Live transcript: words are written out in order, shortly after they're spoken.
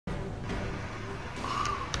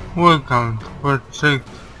Welcome to part 6.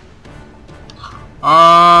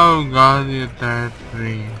 Oh god, you died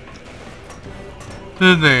free.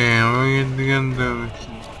 Today we're gonna do this.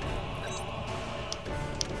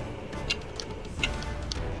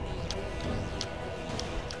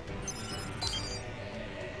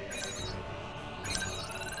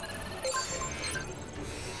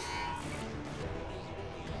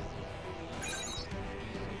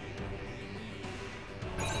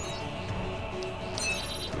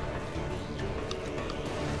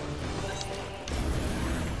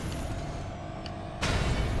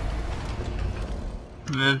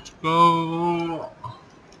 Let's go.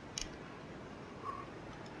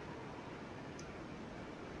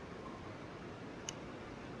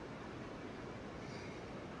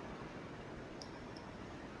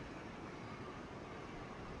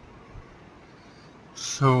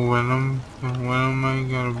 So when am I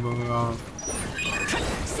gonna be out?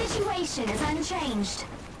 Situation is unchanged.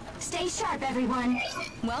 Stay sharp, everyone.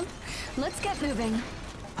 Well, let's get moving.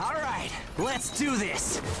 All right, let's do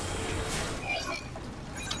this.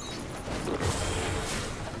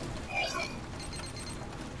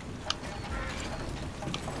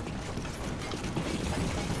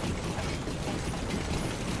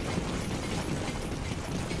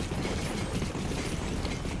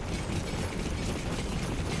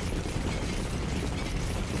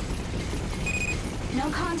 No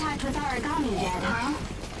contact with origami yet, huh?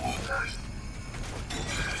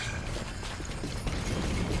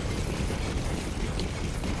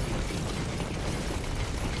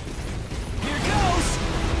 Here goes!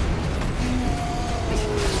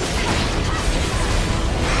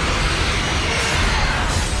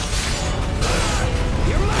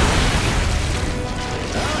 You're mine!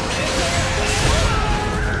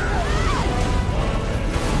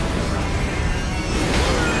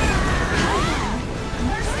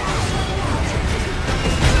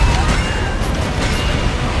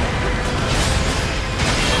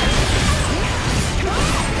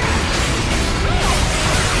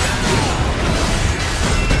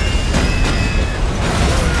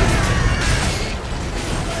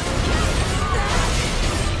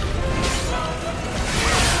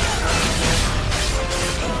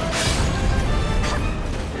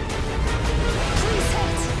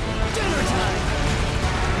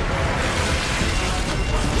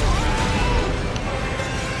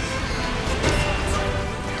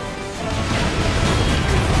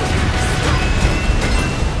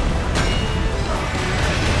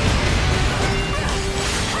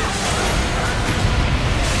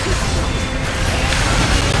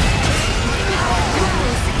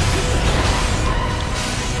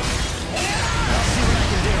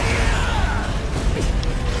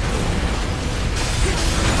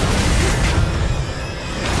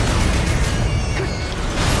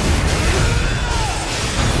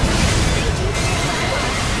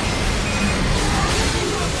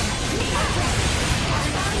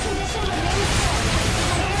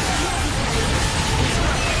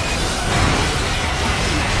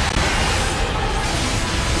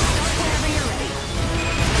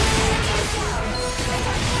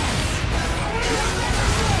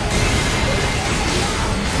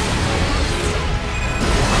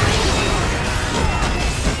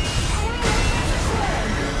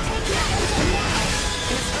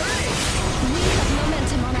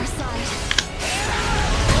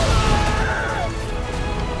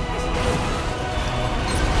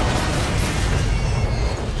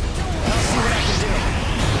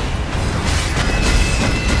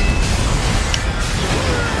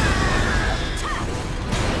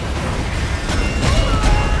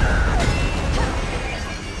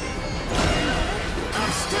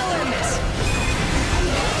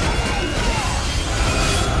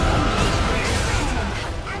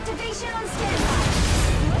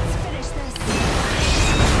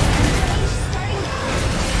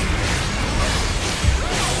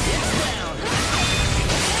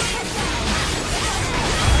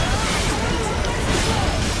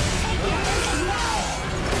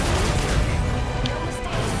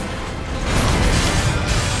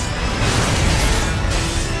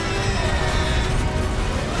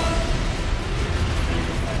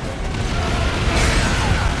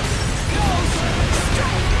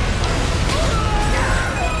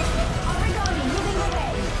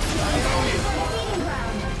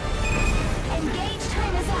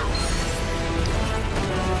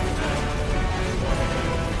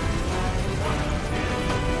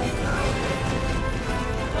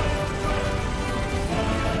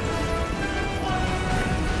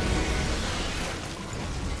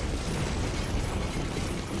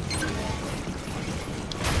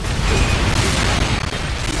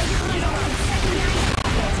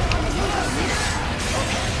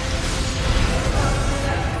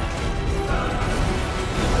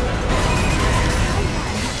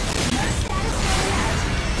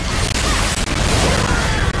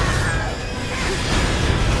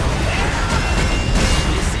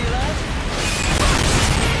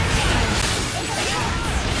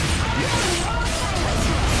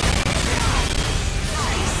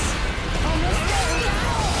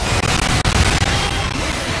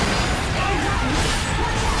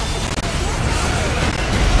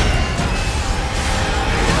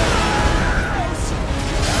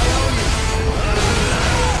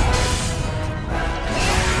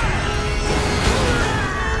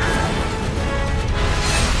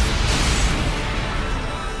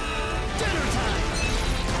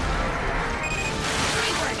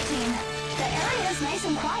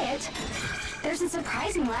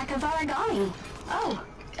 surprising lack of origami. Oh,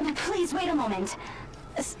 please wait a moment.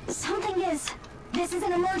 Something is... This is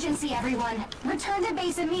an emergency, everyone. Return to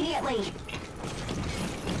base immediately.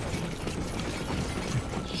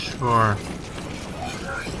 Sure.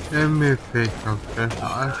 Let me pick up this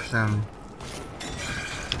item.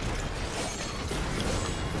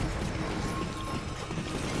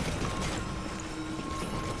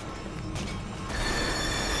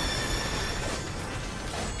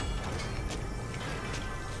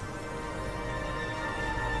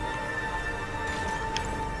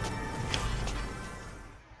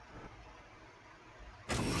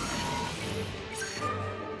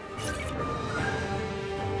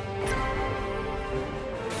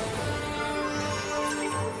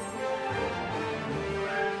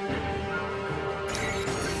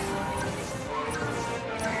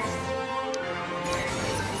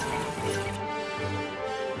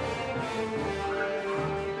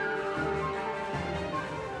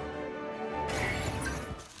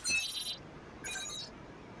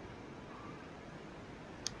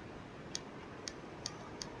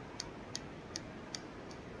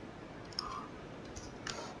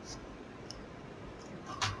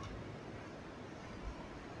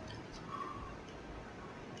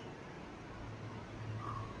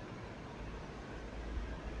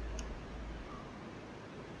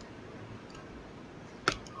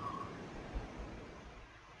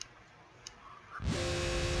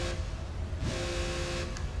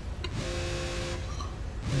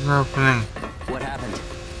 Happening. What happened?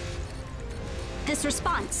 This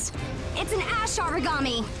response. It's an ash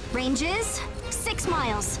origami. Range is 6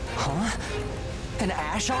 miles. Huh? An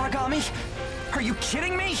ash origami? Are you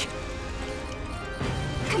kidding me?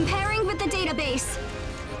 Comparing with the database.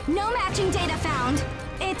 No matching data found.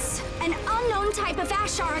 It's an unknown type of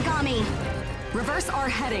ash origami. Reverse our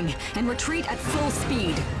heading and retreat at full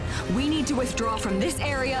speed. We need to withdraw from this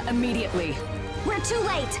area immediately. We're too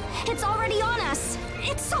late. It's already on us.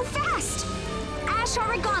 It's so fast. Ash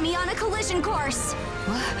origami on a collision course.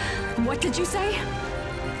 What did you say?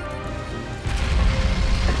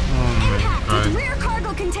 Impact with rear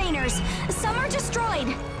cargo containers. Some are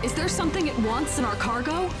destroyed. Is there something it wants in our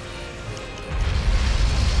cargo?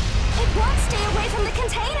 It won't stay away from the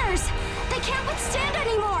containers. They can't withstand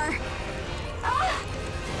anymore.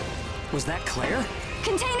 Was that Claire?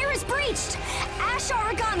 Container is breached. Ash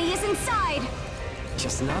origami is inside.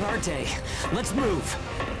 Just not our day. Let's move.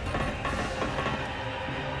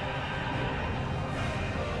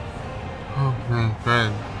 Oh my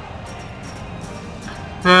god.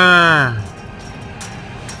 Ah.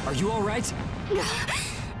 Are you all right?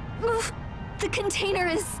 The container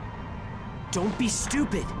is... Don't be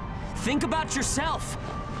stupid. Think about yourself.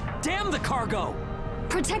 Damn the cargo.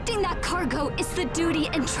 Protecting that cargo is the duty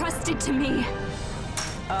entrusted to me.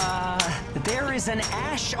 There is an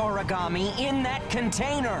ash origami in that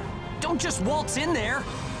container. Don't just waltz in there.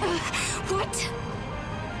 What?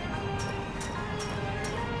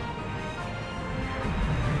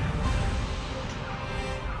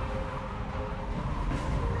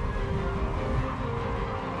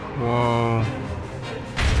 Whoa.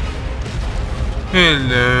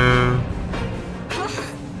 Hello.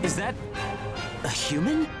 Is that a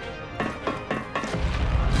human?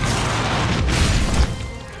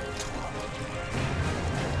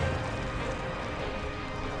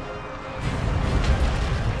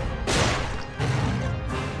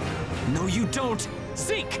 No, you don't.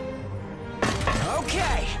 Zeke!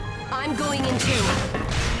 Okay. I'm going in too.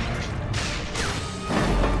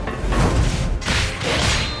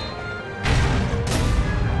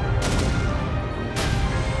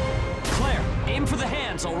 Claire, aim for the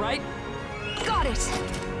hands, all right? Got it.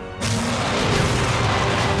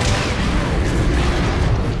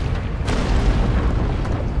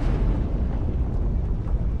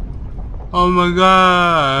 Oh my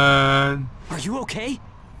god. Are you okay?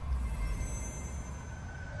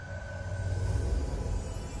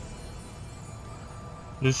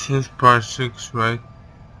 This is part 6, right?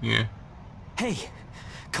 Yeah. Hey,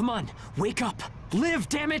 come on, wake up. Live,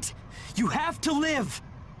 damn it! You have to live!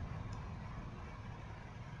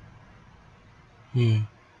 Yeah.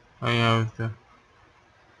 I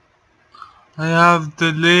have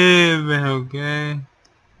to live, okay?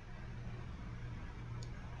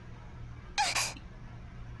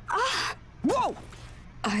 Whoa!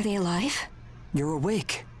 Are they alive? You're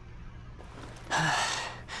awake.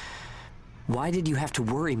 Why did you have to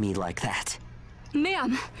worry me like that?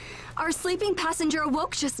 Ma'am, our sleeping passenger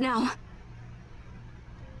awoke just now.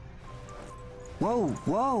 Whoa,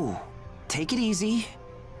 whoa. Take it easy.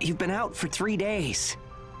 You've been out for 3 days.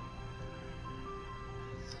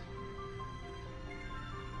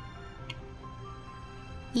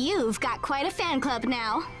 You've got quite a fan club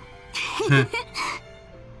now.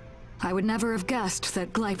 I would never have guessed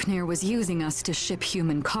that Gleipnir was using us to ship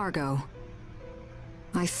human cargo.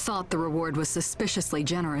 I thought the reward was suspiciously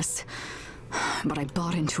generous, but I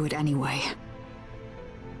bought into it anyway.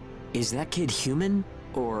 Is that kid human,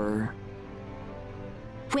 or...?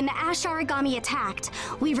 When the Ash Origami attacked,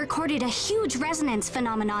 we recorded a huge resonance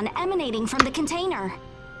phenomenon emanating from the container.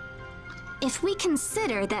 If we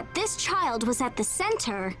consider that this child was at the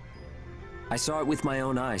center... I saw it with my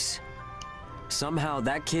own eyes. Somehow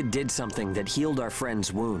that kid did something that healed our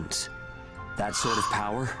friend's wounds. That sort of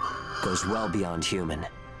power goes well beyond human.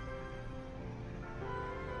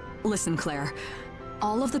 Listen, Claire.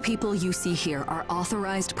 All of the people you see here are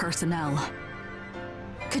authorized personnel.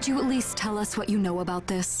 Could you at least tell us what you know about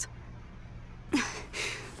this?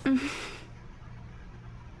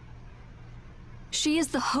 She is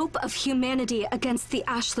the hope of humanity against the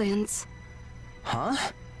Ashlands. Huh?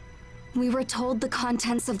 We were told the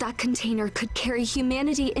contents of that container could carry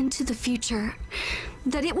humanity into the future.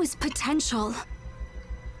 That it was potential.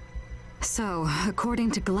 So,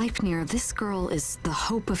 according to Gleipnir, this girl is the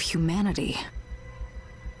hope of humanity.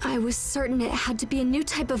 I was certain it had to be a new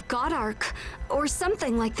type of god arc, or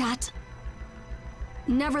something like that.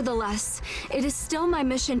 Nevertheless, it is still my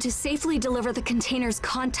mission to safely deliver the container's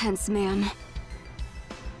contents, man.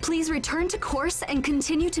 Please return to course and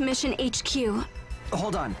continue to Mission HQ.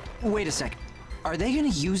 Hold on, wait a sec. Are they gonna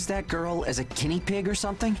use that girl as a guinea pig or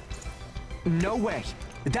something? No way.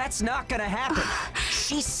 That's not gonna happen.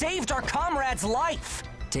 She saved our comrade's life.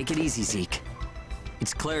 Take it easy, Zeke.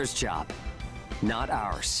 It's Claire's job, not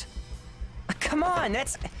ours. Come on,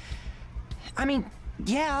 that's... I mean,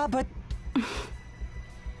 yeah, but...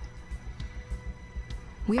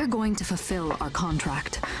 We are going to fulfill our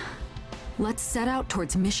contract. Let's set out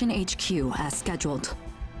towards Mission HQ as scheduled.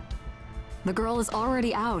 The girl is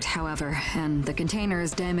already out, however, and the container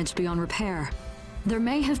is damaged beyond repair. There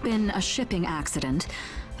may have been a shipping accident,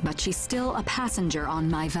 but she's still a passenger on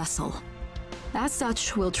my vessel. As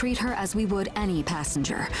such, we'll treat her as we would any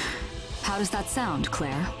passenger. How does that sound,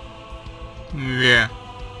 Claire? Yeah.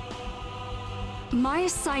 My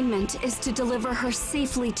assignment is to deliver her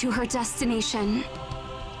safely to her destination.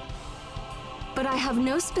 But I have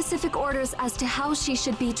no specific orders as to how she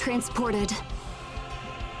should be transported.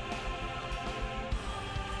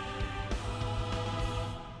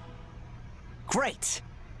 Great!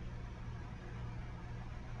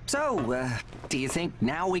 So, do you think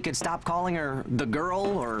now we could stop calling her the girl,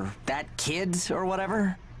 or that kid, or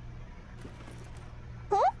whatever?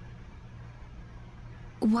 Huh?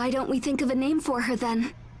 Why don't we think of a name for her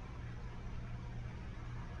then?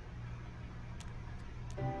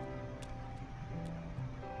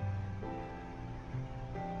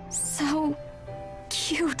 So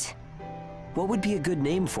cute. What would be a good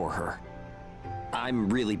name for her? I'm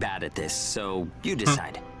really bad at this, so you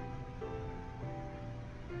decide.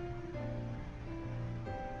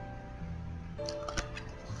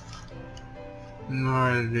 No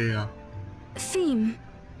idea. Theme.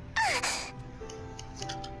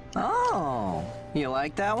 Oh, you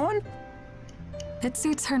like that one? It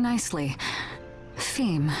suits her nicely.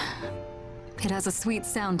 Theme. It has a sweet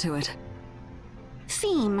sound to it.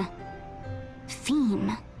 Theme.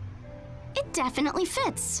 Theme. It definitely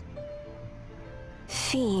fits.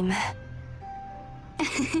 Theme.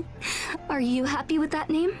 Are you happy with that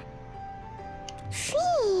name?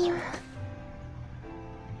 Theme.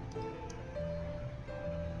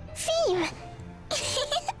 Theme.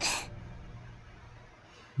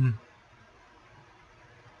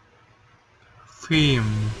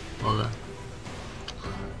 Theme. Okay.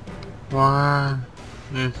 What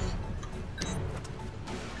is...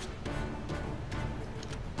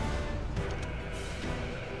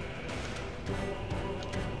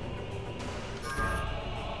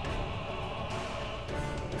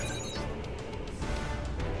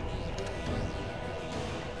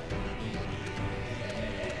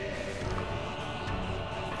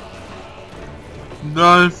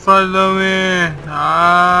 Don't follow me!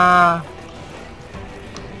 Ah!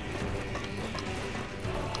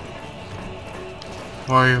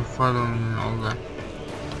 Why are you following me? Okay.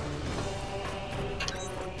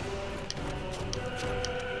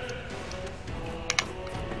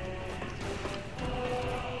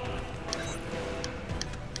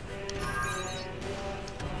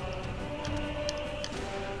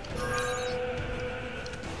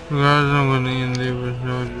 Guys, I'm gonna end the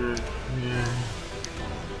episode. Yeah.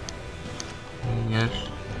 Yes.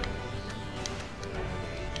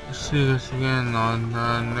 See us again on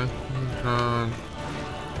the next episode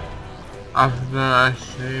after I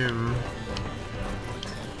save.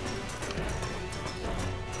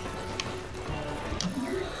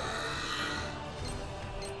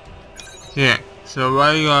 Yeah, so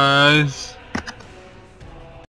bye guys.